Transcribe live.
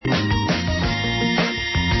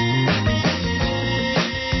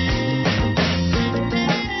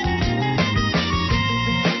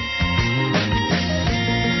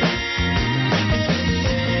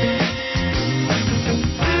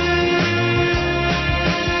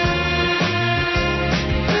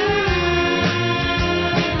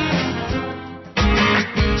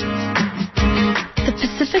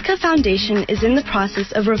Foundation is in the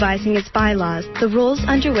process of revising its bylaws, the rules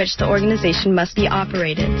under which the organization must be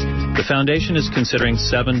operated. The Foundation is considering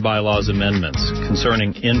 7 bylaws amendments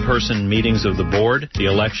concerning in-person meetings of the board, the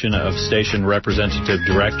election of station representative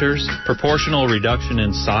directors, proportional reduction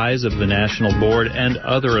in size of the national board, and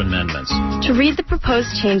other amendments. To read the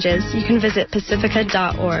proposed changes, you can visit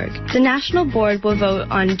pacifica.org. The national board will vote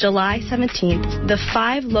on July 17th. The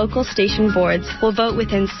 5 local station boards will vote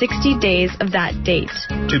within 60 days of that date.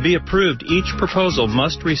 To be approved, each proposal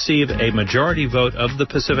must receive a majority vote of the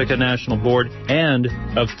Pacifica National Board and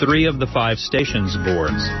of 3 of the 5 stations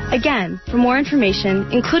boards. Again, for more information,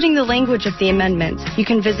 including the language of the amendments, you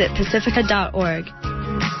can visit pacifica.org.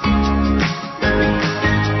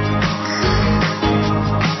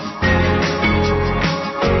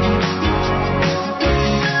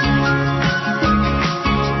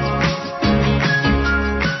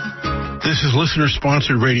 This is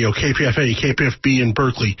listener-sponsored radio, KPFA, KPFB in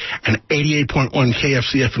Berkeley, and 88.1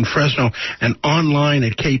 KFCF in Fresno, and online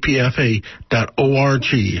at kpfa.org.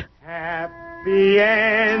 Happy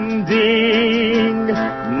ending,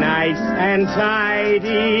 nice and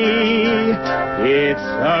tidy. It's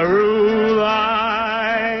a rule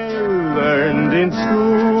I learned in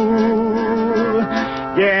school.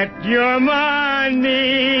 Get your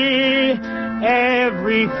money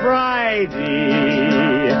every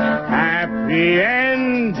Friday. Happy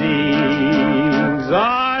endings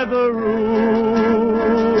are the rule.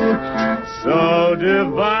 So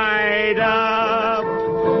divide up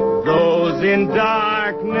those in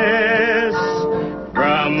darkness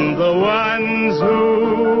from the ones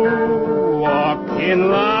who walk in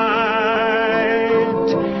light.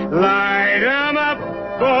 Light 'em up,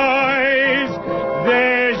 boys,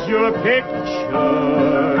 there's your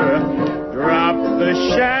picture. Drop the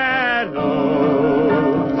shadows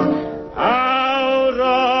out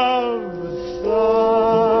of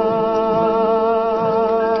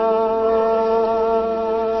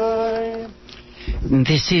sight.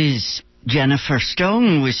 This is Jennifer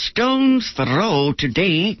Stone with Stone's Throw.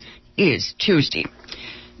 Today is Tuesday,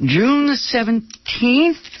 June the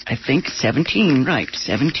 17th. I think 17, right,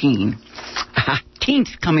 17.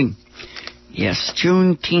 10th coming. Yes,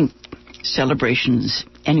 Juneteenth celebrations.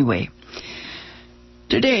 Anyway,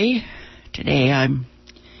 today I'm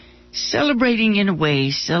celebrating in a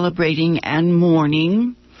way, celebrating and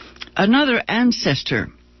mourning another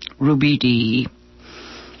ancestor, Ruby Dee.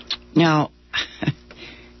 Now,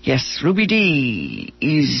 yes, Ruby Dee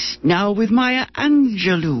is now with Maya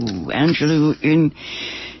Angelou. Angelou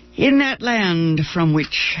in that land from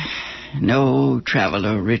which no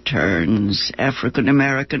traveler returns.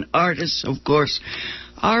 African-American artists, of course,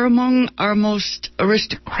 are among our most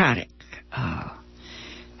aristocratic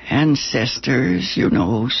ancestors, you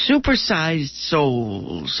know, supersized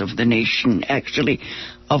souls of the nation, actually,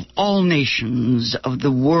 of all nations of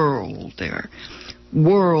the world. They're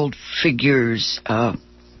world figures, the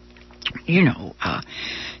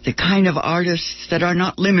kind of artists that are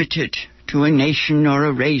not limited to a nation or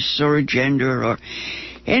a race or a gender or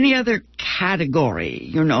any other category,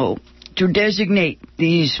 you know, to designate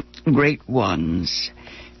these great ones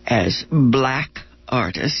as black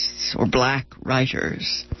artists or black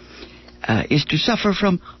writers is to suffer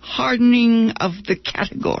from hardening of the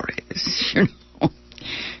categories, you know. I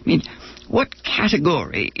mean, what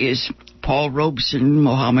category is Paul Robeson,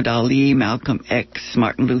 Muhammad Ali, Malcolm X,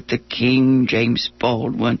 Martin Luther King, James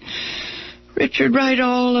Baldwin, Richard Wright,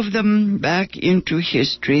 all of them back into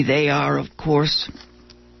history? They are, of course,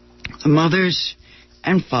 the mothers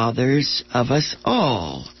and fathers of us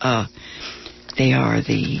all. They are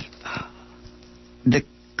the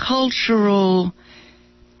cultural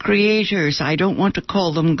creators. I don't want to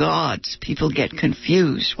call them gods. People get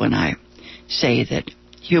confused when I say that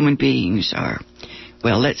human beings are,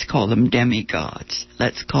 well, let's call them demigods.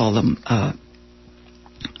 Let's call them a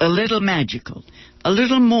little magical, a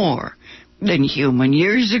little more than human.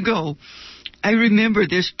 Years ago, I remember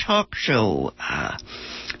this talk show.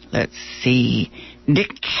 Let's see,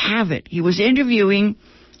 Dick Cavett. He was interviewing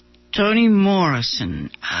Toni Morrison.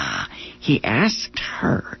 He asked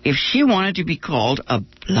her if she wanted to be called a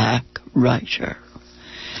black writer.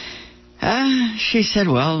 She said,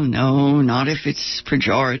 well, no, not if it's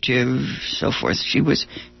pejorative, so forth. She was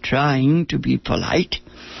trying to be polite.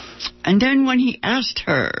 And then when he asked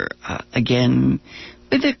her, again,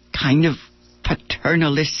 with a kind of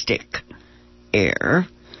paternalistic air,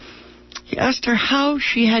 he asked her how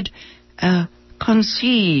she had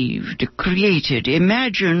conceived, created,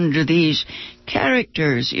 imagined these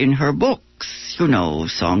characters in her books, you know,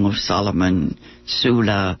 Song of Solomon,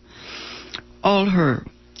 Sula, all her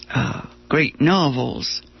great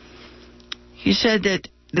novels. He said that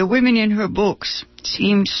the women in her books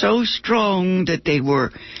seemed so strong that they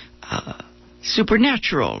were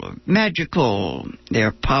supernatural, magical.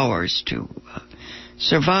 Their powers to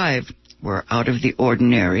survive were out of the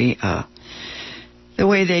ordinary. The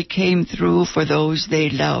way they came through for those they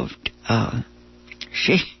loved.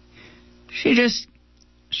 She just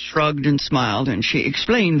shrugged and smiled, and she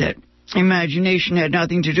explained that imagination had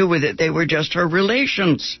nothing to do with it. They were just her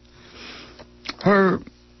relations, her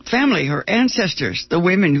family, her ancestors, the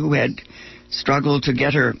women who had struggled to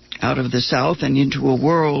get her out of the South and into a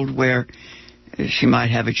world where she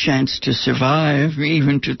might have a chance to survive,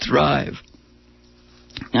 even to thrive.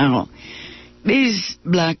 Now, these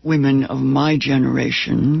black women of my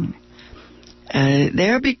generation,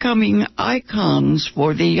 they're becoming icons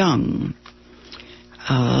for the young.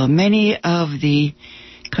 Many of the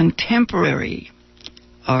contemporary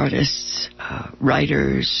artists,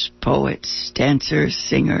 writers, poets, dancers,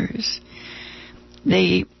 singers,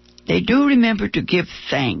 they do remember to give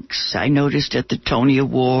thanks. I noticed at the Tony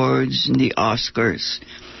Awards and the Oscars,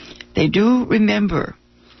 they do remember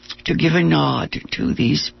to give a nod to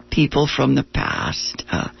these people from the past,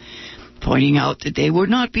 pointing out that they would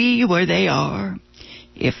not be where they are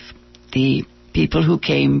if the people who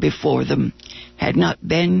came before them had not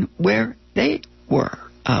been where they were.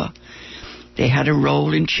 They had a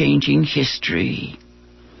role in changing history.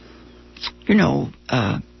 You know,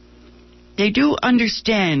 they do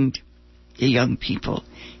understand the young people.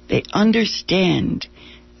 They understand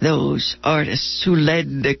those artists who led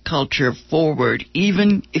the culture forward,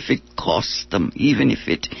 even if it cost them, even if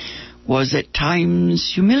it was at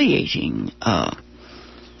times humiliating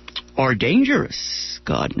or dangerous,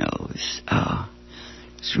 God knows. I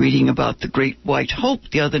was reading about the Great White Hope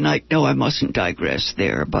the other night. No, I mustn't digress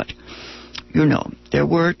there, but, you know, there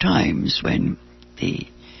were times when the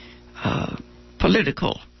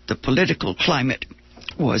political climate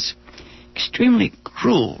was extremely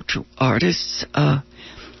cruel to artists.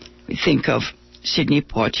 We think of Sidney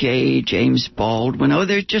Poitier, James Baldwin. Oh,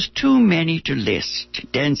 there are just too many to list.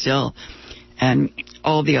 Denzel and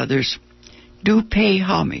all the others do pay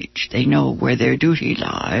homage. They know where their duty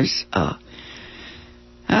lies.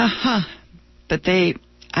 But they,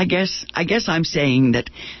 I guess I'm saying that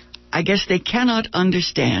I guess they cannot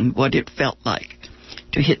understand what it felt like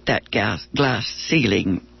to hit that glass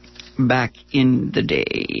ceiling back in the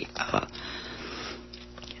day.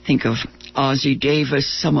 Think of Ossie Davis,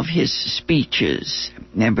 some of his speeches.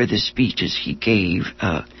 Remember the speeches he gave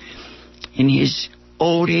in his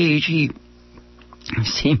old age. He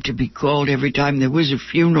seemed to be called every time there was a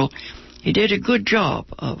funeral. He did a good job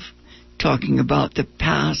of talking about the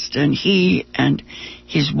past, and he and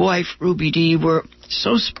his wife, Ruby Dee, were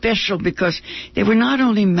so special because they were not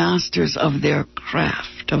only masters of their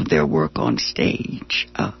craft, of their work on stage,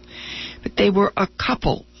 but they were a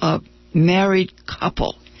couple, a married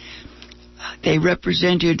couple. They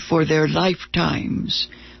represented for their lifetimes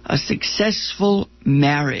a successful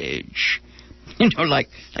marriage. You know, like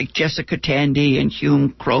Jessica Tandy and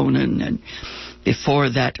Hume Cronin, and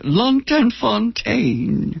before that, Longton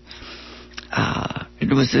Fontaine.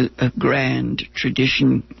 It was a grand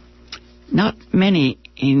tradition. Not many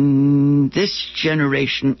in this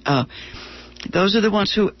generation. Those are the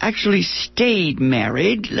ones who actually stayed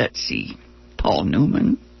married. Let's see. Paul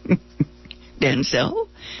Newman. Denzel.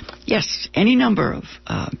 Yes, any number of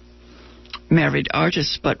married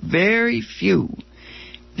artists, but very few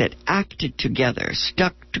that acted together,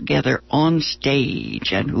 stuck together on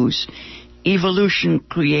stage, and whose evolution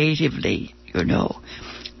creatively, you know,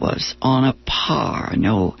 was on a par,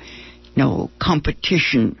 no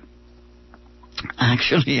competition.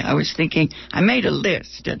 Actually, I was thinking, I made a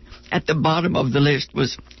list, and at the bottom of the list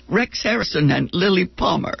was Rex Harrison and Lily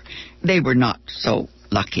Palmer. They were not so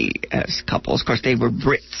lucky as couples. Of course, they were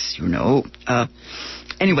Brits, you know.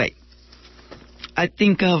 Anyway, I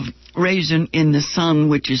think of Raisin in the Sun,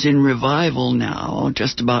 which is in revival now,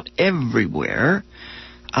 just about everywhere.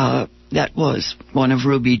 That was one of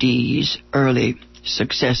Ruby Dee's early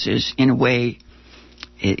successes. In a way,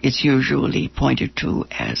 it's usually pointed to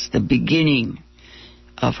as the beginning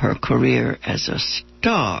of her career as a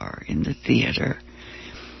star in the theater.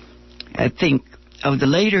 I think of the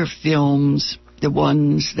later films, the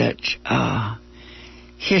ones that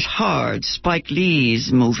hit hard, Spike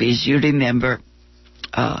Lee's movies. You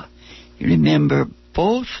remember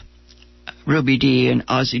both Ruby Dee and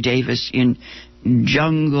Ossie Davis in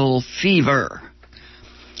Jungle Fever.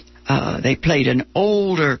 They played an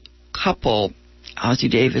older couple.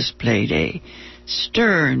 Ossie Davis played a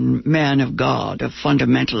stern man of God, a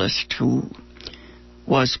fundamentalist who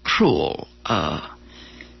was cruel.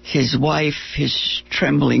 his wife, his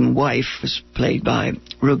trembling wife, was played by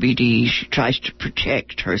Ruby Dee. She tries to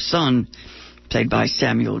protect her son, played by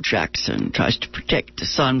Samuel Jackson, tries to protect the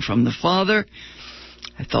son from the father.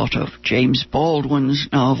 I thought of James Baldwin's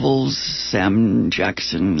novels. Sam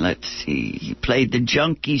Jackson, let's see, he played the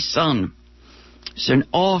junkie son. It's an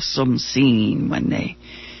awesome scene when they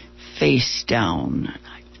face down.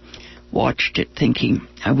 I watched it thinking,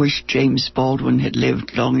 I wish James Baldwin had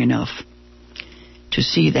lived long enough to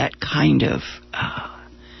see that kind of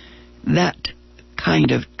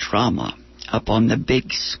drama up on the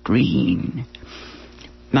big screen.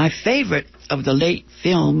 My favorite of the late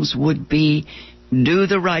films would be Do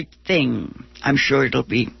the Right Thing. I'm sure it'll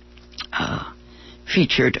be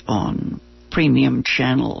featured on premium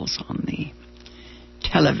channels on the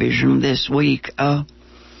television this week.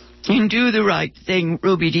 In Do the Right Thing,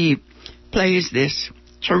 Ruby Dee plays this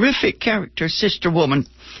terrific character, Sister Woman.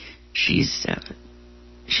 She's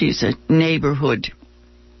a neighborhood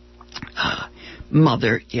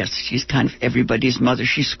mother. Yes, she's kind of everybody's mother.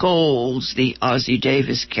 She scolds the Ossie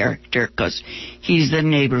Davis character because he's the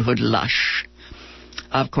neighborhood lush.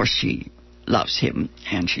 Of course, she loves him,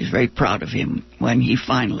 and she's very proud of him when he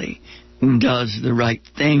finally does the right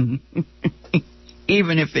thing.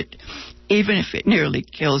 even if it nearly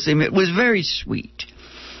kills him. It was very sweet.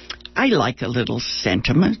 I like a little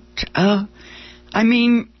sentiment. I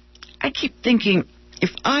keep thinking,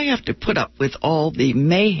 if I have to put up with all the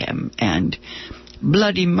mayhem and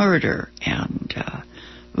bloody murder and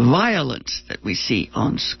violence that we see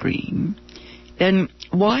on screen, then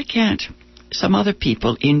why can't some other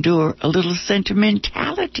people endure a little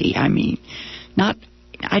sentimentality?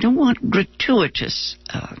 I don't want gratuitous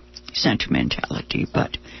sentimentality,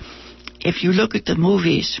 but if you look at the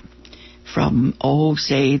movies from,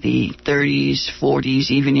 say, the 30s, 40s,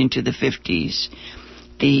 even into the 50s,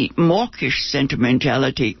 the mawkish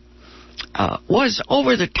sentimentality was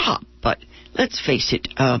over the top, but let's face it,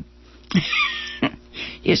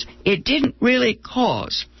 it didn't really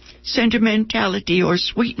cause sentimentality or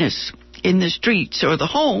sweetness in the streets or the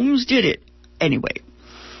homes, did it? Anyway,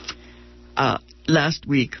 last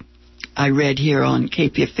week I read here on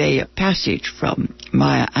KPFA a passage from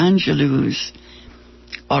Maya Angelou's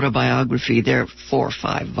autobiography. There are 4 or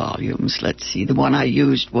 5 volumes. Let's see. The one I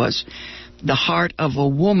used was The Heart of a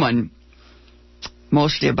Woman,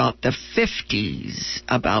 mostly about the 50s,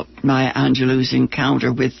 about Maya Angelou's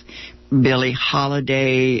encounter with Billie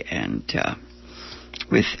Holiday and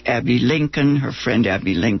with Abby Lincoln, her friend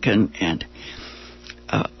Abby Lincoln, and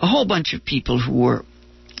a whole bunch of people who were,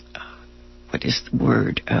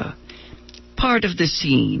 part of the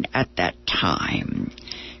scene at that time.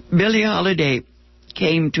 Billie Holiday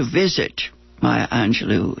came to visit Maya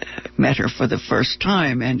Angelou, met her for the first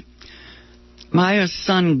time, and Maya's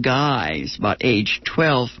son Guy is about age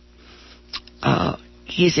 12.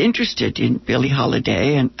 He's interested in Billie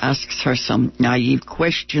Holiday and asks her some naive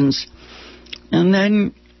questions. And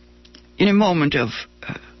then, in a moment of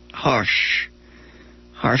harsh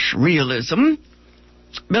realism,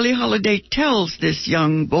 Billie Holiday tells this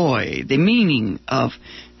young boy the meaning of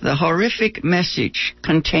the horrific message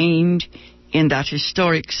contained in that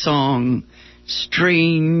historic song,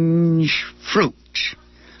 Strange Fruit.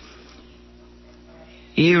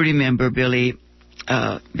 You remember Billie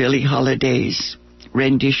Holiday's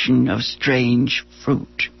rendition of Strange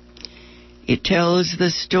Fruit. It tells the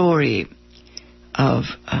story of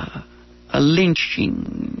a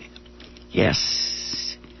lynching.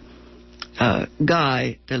 Yes.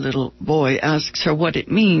 Guy, the little boy, asks her what it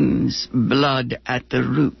means, blood at the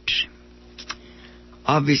root.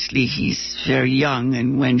 Obviously, he's very young,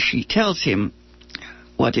 and when she tells him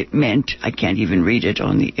what it meant, I can't even read it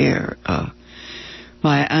on the air,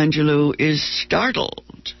 Maya Angelou is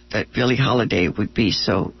startled that Billie Holiday would be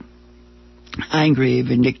so angry,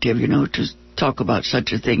 vindictive, to talk about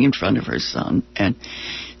such a thing in front of her son. And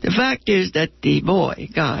the fact is that the boy,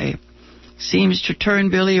 Guy, seems to turn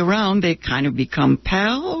Billie around. They kind of become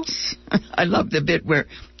pals. I love the bit where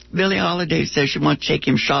Billie Holiday says she wants to take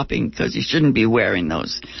him shopping because he shouldn't be wearing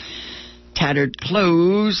those tattered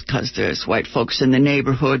clothes because there's white folks in the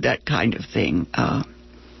neighborhood, that kind of thing.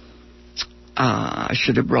 I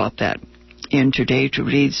should have brought that in today to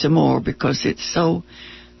read some more because it's so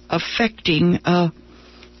affecting.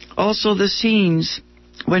 Also the scenes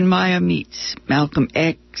when Maya meets Malcolm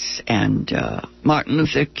X and Martin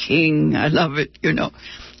Luther King. I love it,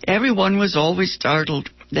 Everyone was always startled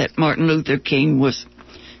that Martin Luther King was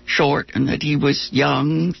short and that he was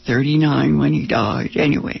young, 39 when he died.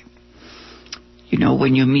 Anyway,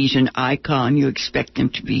 when you meet an icon, you expect him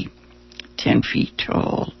to be 10 feet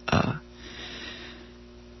tall.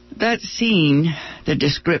 That scene, the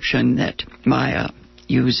description that Maya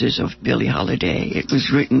uses of Billie Holiday, it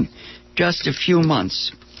was written just a few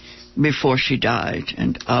months before she died.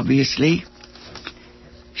 And obviously,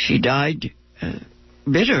 she died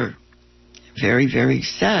bitter, very, very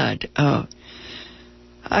sad.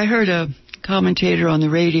 I heard a commentator on the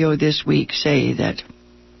radio this week say that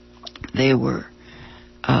they were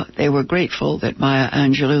grateful that Maya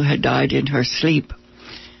Angelou had died in her sleep.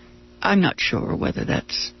 I'm not sure whether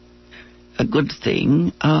that's a good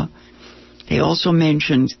thing. They also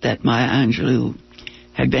mentioned that Maya Angelou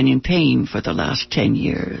had been in pain for the last 10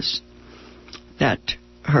 years. That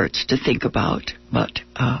hurts to think about, but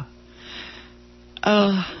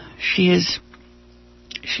she is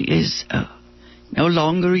no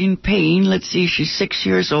longer in pain. Let's see, she's 6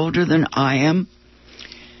 years older than I am.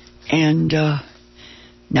 And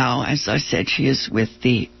now, as I said, she is with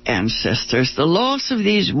the ancestors. The loss of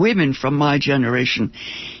these women from my generation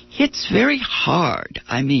hits very hard.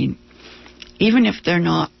 I mean, even if they're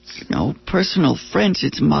not, personal friends,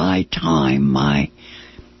 it's my time, my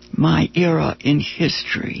era in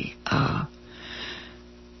history. I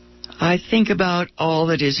think about all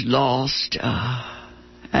that is lost,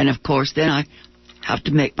 and of course then I have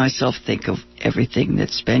to make myself think of everything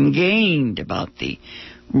that's been gained, about the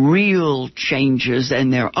real changes,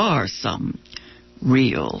 and there are some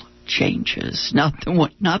real changes, not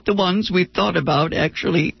the ones we've thought about,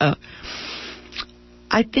 actually.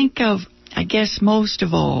 I guess most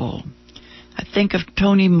of all, I think of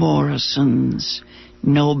Toni Morrison's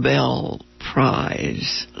Nobel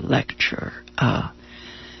Prize lecture.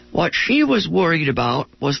 What she was worried about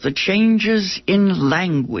was the changes in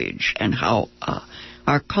language and how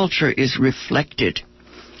our culture is reflected,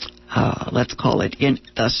 let's call it, in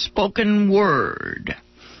the spoken word.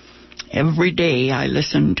 Every day I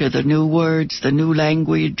listen to the new words, the new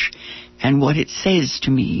language, and what it says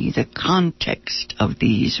to me, the context of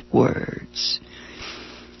these words.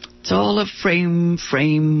 It's all a frame.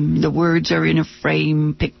 The words are in a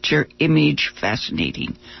frame, picture, image,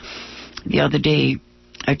 fascinating. The other day,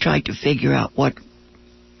 I tried to figure out what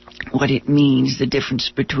it means, the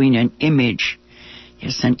difference between an image,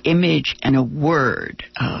 an image and a word.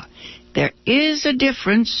 There is a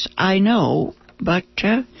difference, I know, but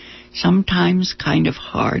sometimes kind of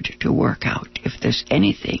hard to work out. If there's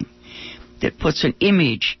anything that puts an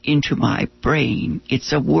image into my brain,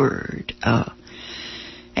 it's a word.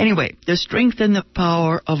 Anyway, the strength and the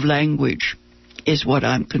power of language is what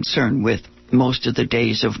I'm concerned with most of the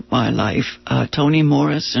days of my life. Toni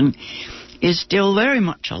Morrison is still very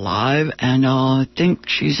much alive, and I think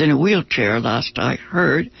she's in a wheelchair, last I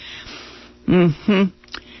heard.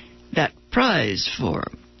 That prize for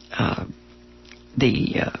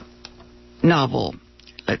the novel,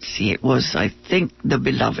 let's see, it was, I think, The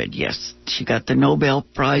Beloved, yes. She got the Nobel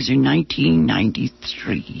Prize in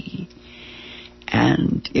 1993.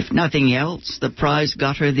 And if nothing else, the prize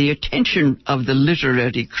got her the attention of the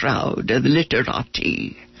literary crowd, the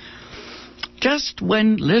literati. Just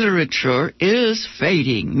when literature is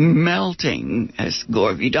fading, melting, as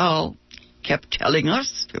Gore Vidal kept telling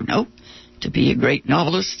us, to be a great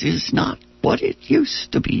novelist is not what it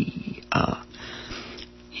used to be.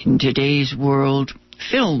 In today's world,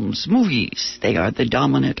 films, movies, they are the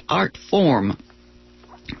dominant art form.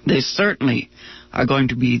 They certainly are going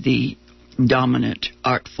to be the dominant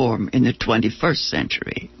art form in the 21st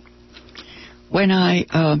century. When I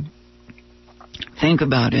think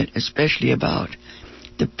about it, especially about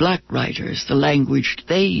the black writers, the language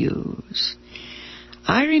they use,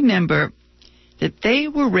 I remember that they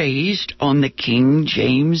were raised on the King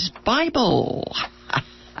James Bible.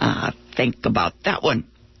 Think about that one.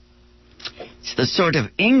 It's the sort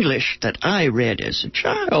of English that I read as a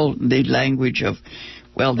child, the language of,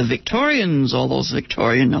 the Victorians, all those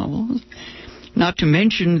Victorian novels. Not to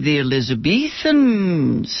mention the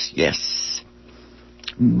Elizabethans, yes.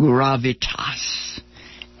 Gravitas,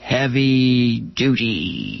 heavy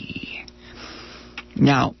duty.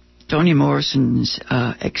 Now, Toni Morrison's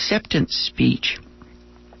acceptance speech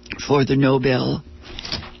for the Nobel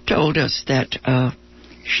told us that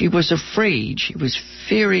she was afraid, she was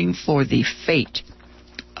fearing for the fate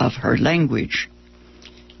of her language.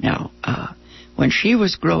 Now, when she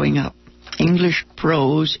was growing up, English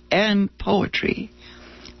prose and poetry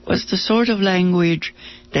was the sort of language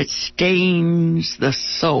that stains the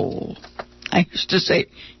soul. I used to say,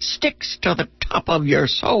 sticks to the top of your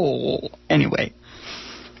soul. Anyway,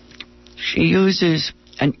 she uses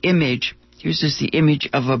the image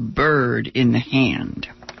of a bird in the hand.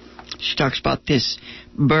 She talks about this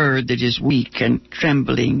bird that is weak and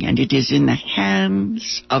trembling, and it is in the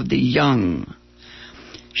hands of the young.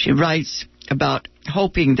 She writes about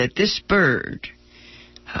hoping that this bird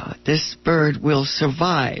will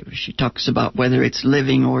survive. She talks about whether it's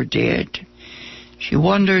living or dead. She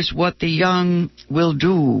wonders what the young will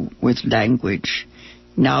do with language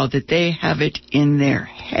now that they have it in their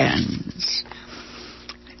hands.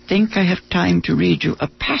 I think I have time to read you a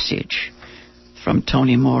passage from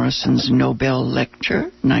Toni Morrison's Nobel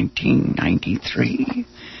Lecture, 1993.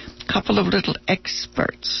 A couple of little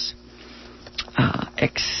excerpts,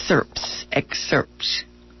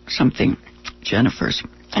 something Jennifer's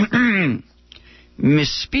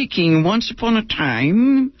misspeaking. Once upon a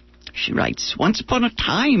time, she writes, once upon a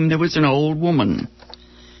time there was an old woman,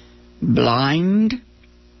 blind,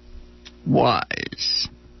 wise.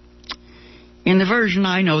 In the version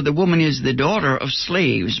I know, the woman is the daughter of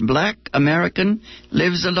slaves, black, American,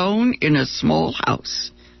 lives alone in a small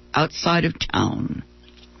house outside of town.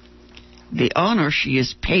 The honor she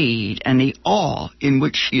is paid and the awe in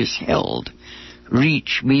which she is held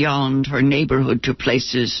reach beyond her neighborhood to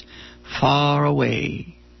places far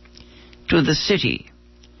away, to the city,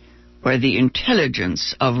 where the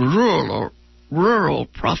intelligence of rural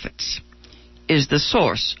prophets is the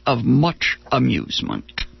source of much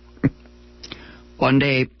amusement. One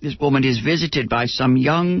day, this woman is visited by some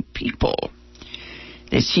young people.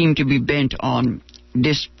 They seem to be bent on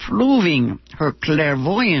disproving her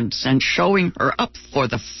clairvoyance and showing her up for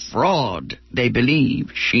the fraud they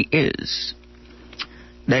believe she is.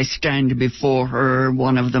 They stand before her.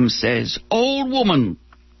 One of them says, "Old woman,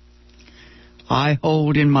 I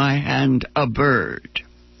hold in my hand a bird.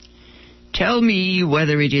 Tell me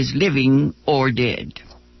whether it is living or dead."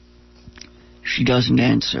 She doesn't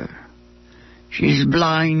answer. She's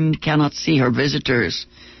blind, cannot see her visitors,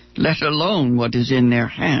 let alone what is in their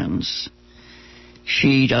hands.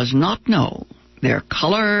 She does not know their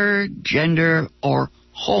color, gender, or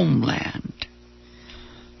homeland.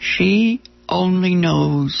 She only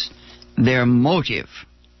knows their motive.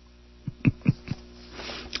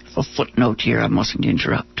 A footnote here, I mustn't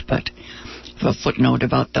interrupt, but a footnote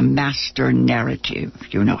about the master narrative.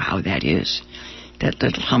 You know how that is. That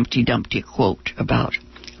little Humpty Dumpty quote about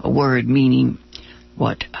a word meaning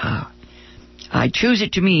what I choose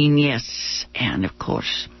it to mean, yes. And, of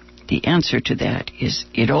course, the answer to that is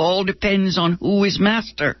it all depends on who is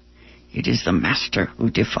master. It is the master who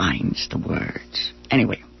defines the words.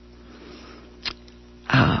 Anyway,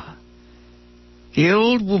 the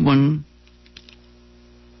old woman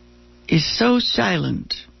is so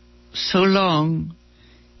silent, so long,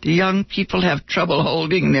 the young people have trouble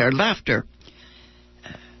holding their laughter.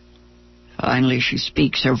 Finally, she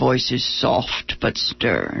speaks. Her voice is soft but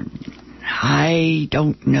stern. "I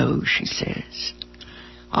don't know," she says.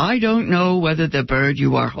 "I don't know whether the bird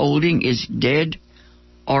you are holding is dead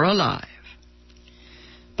or alive.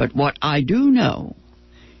 But what I do know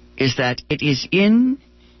is that it is in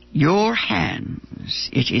your hands.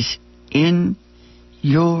 It is in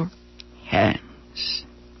your hands."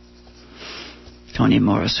 Toni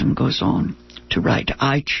Morrison goes on to write,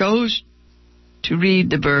 "I chose to read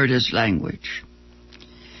the bird as language.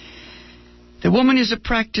 The woman is a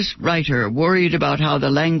practiced writer, worried about how the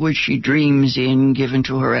language she dreams in, given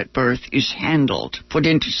to her at birth, is handled, put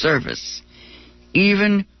into service,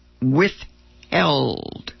 even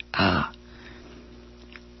withheld.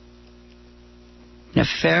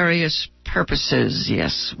 Nefarious purposes,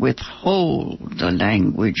 yes, withhold the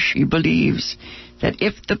language. She believes that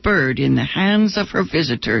if the bird in the hands of her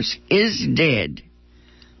visitors is dead,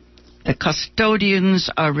 the custodians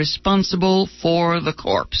are responsible for the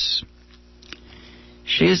corpse.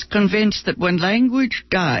 She is convinced that when language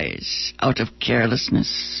dies out of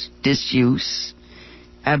carelessness, disuse,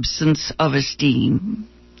 absence of esteem,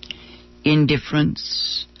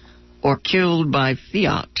 indifference, or killed by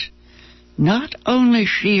fiat, not only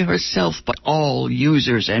she herself but all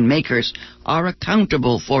users and makers are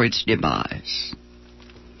accountable for its demise.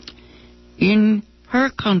 In her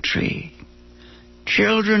country,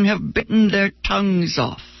 children have bitten their tongues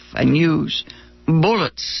off and use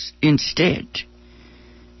bullets instead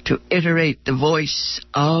to iterate the voice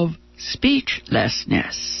of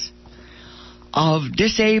speechlessness, of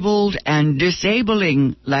disabled and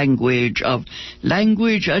disabling language, of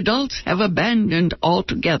language adults have abandoned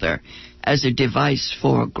altogether as a device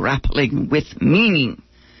for grappling with meaning,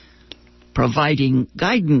 providing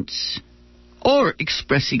guidance, or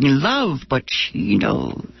expressing love. But she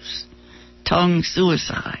knows tongue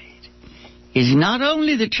suicide is not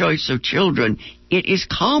only the choice of children, it is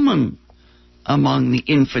common among the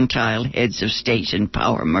infantile heads of state and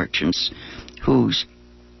power merchants whose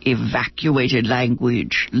evacuated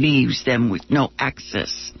language leaves them with no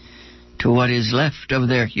access to what is left of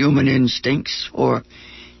their human instincts, for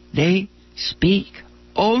they speak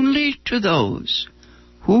only to those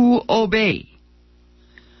who obey,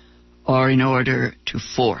 or in order to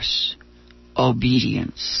force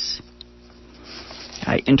obedience.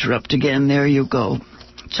 I interrupt again. There you go.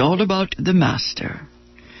 It's all about the master.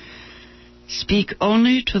 Speak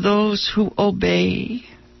only to those who obey,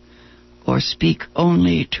 or speak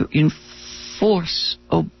only to enforce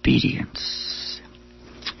obedience.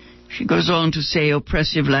 She goes on to say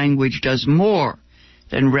oppressive language does more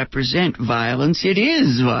than represent violence. It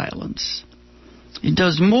is violence. It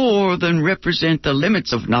does more than represent the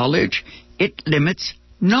limits of knowledge. It limits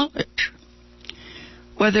knowledge.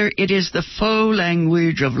 Whether it is the faux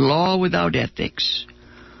language of law without ethics,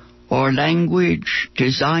 or language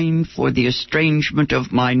designed for the estrangement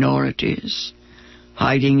of minorities,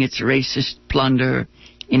 hiding its racist plunder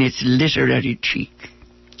in its literary cheek,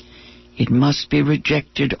 it must be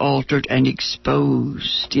rejected, altered, and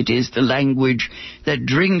exposed. It is the language that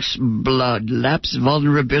drinks blood, laps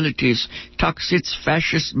vulnerabilities, tucks its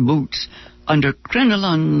fascist boots under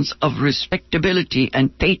crinolines of respectability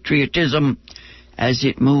and patriotism as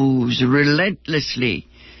it moves relentlessly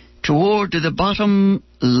toward the bottom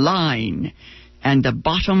line and the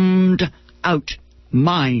bottomed-out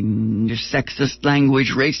mind. Sexist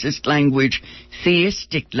language, racist language,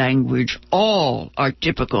 theistic language, all are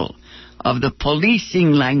typical of the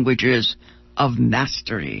policing languages of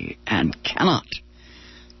mastery and cannot,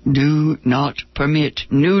 do not permit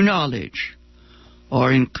new knowledge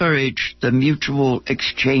or encourage the mutual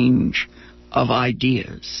exchange of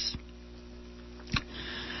ideas.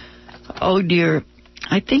 Oh dear,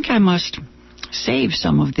 I think I must save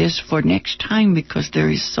some of this for next time because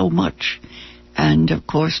there is so much. And of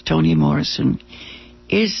course, Toni Morrison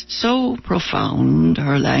is so profound.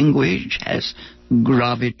 Her language has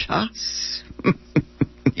gravitas.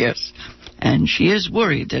 Yes. And she is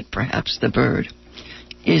worried that perhaps the bird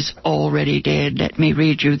is already dead. Let me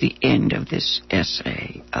read you the end of this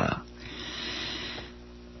essay.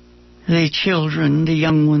 The children, the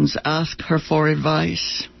young ones, ask her for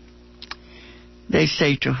advice. They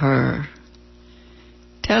say to her,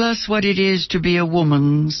 "Tell us what it is to be a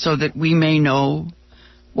woman so that we may know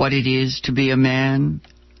what it is to be a man.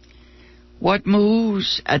 What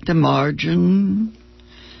moves at the margin?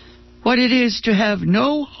 What it is to have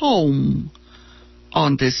no home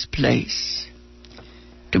on this place,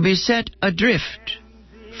 to be set adrift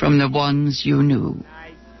from the ones you knew.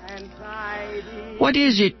 What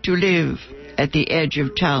is it to live at the edge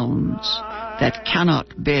of towns that cannot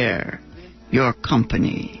bear your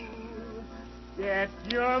company?"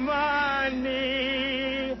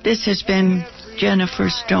 This has been Jennifer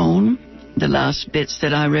Stone. The last bits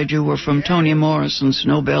that I read you were from Toni Morrison's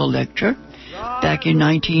Nobel lecture back in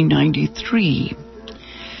 1993.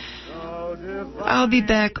 I'll be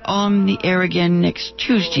back on the air again next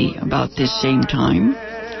Tuesday about this same time.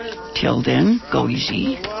 Till then, go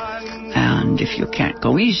easy. And if you can't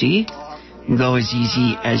go easy, go as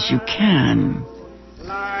easy as you can.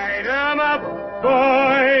 Light 'em up,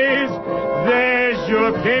 boys. There's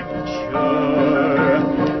your picture.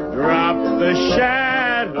 Drop the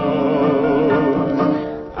shadows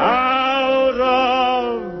out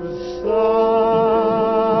of sight.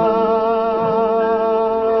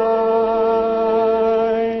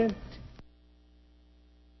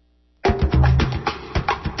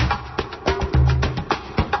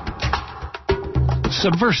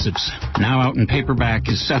 Subversives, now out in paperback,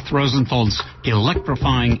 is Seth Rosenfeld's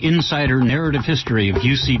electrifying insider narrative history of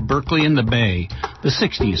UC Berkeley and the Bay, the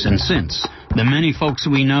 60s and since, the many folks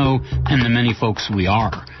we know and the many folks we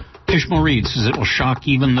are. Ishmael Reed says it will shock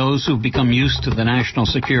even those who've become used to the national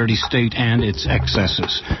security state and its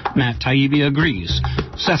excesses. Matt Taibbi agrees.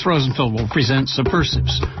 Seth Rosenfeld will present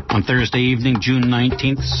Subversives on Thursday evening, June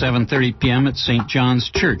 19th, 7:30 p.m. at St. John's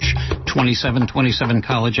Church, 2727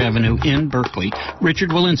 College Avenue in Berkeley.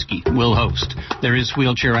 Richard Walensky will host. There is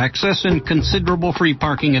wheelchair access and considerable free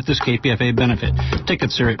parking at this KPFA benefit.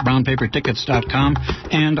 Tickets are at brownpapertickets.com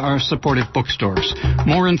and our supportive bookstores.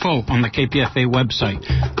 More info on the KPFA website.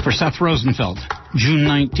 For Seth Rosenfeld, June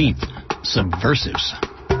 19th, Subversives.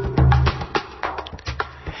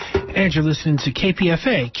 And you're listening to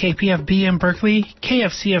KPFA, KPFB in Berkeley,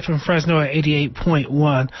 KFCF in Fresno at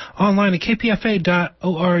 88.1, online at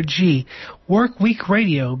kpfa.org. Work Week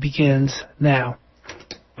Radio begins now.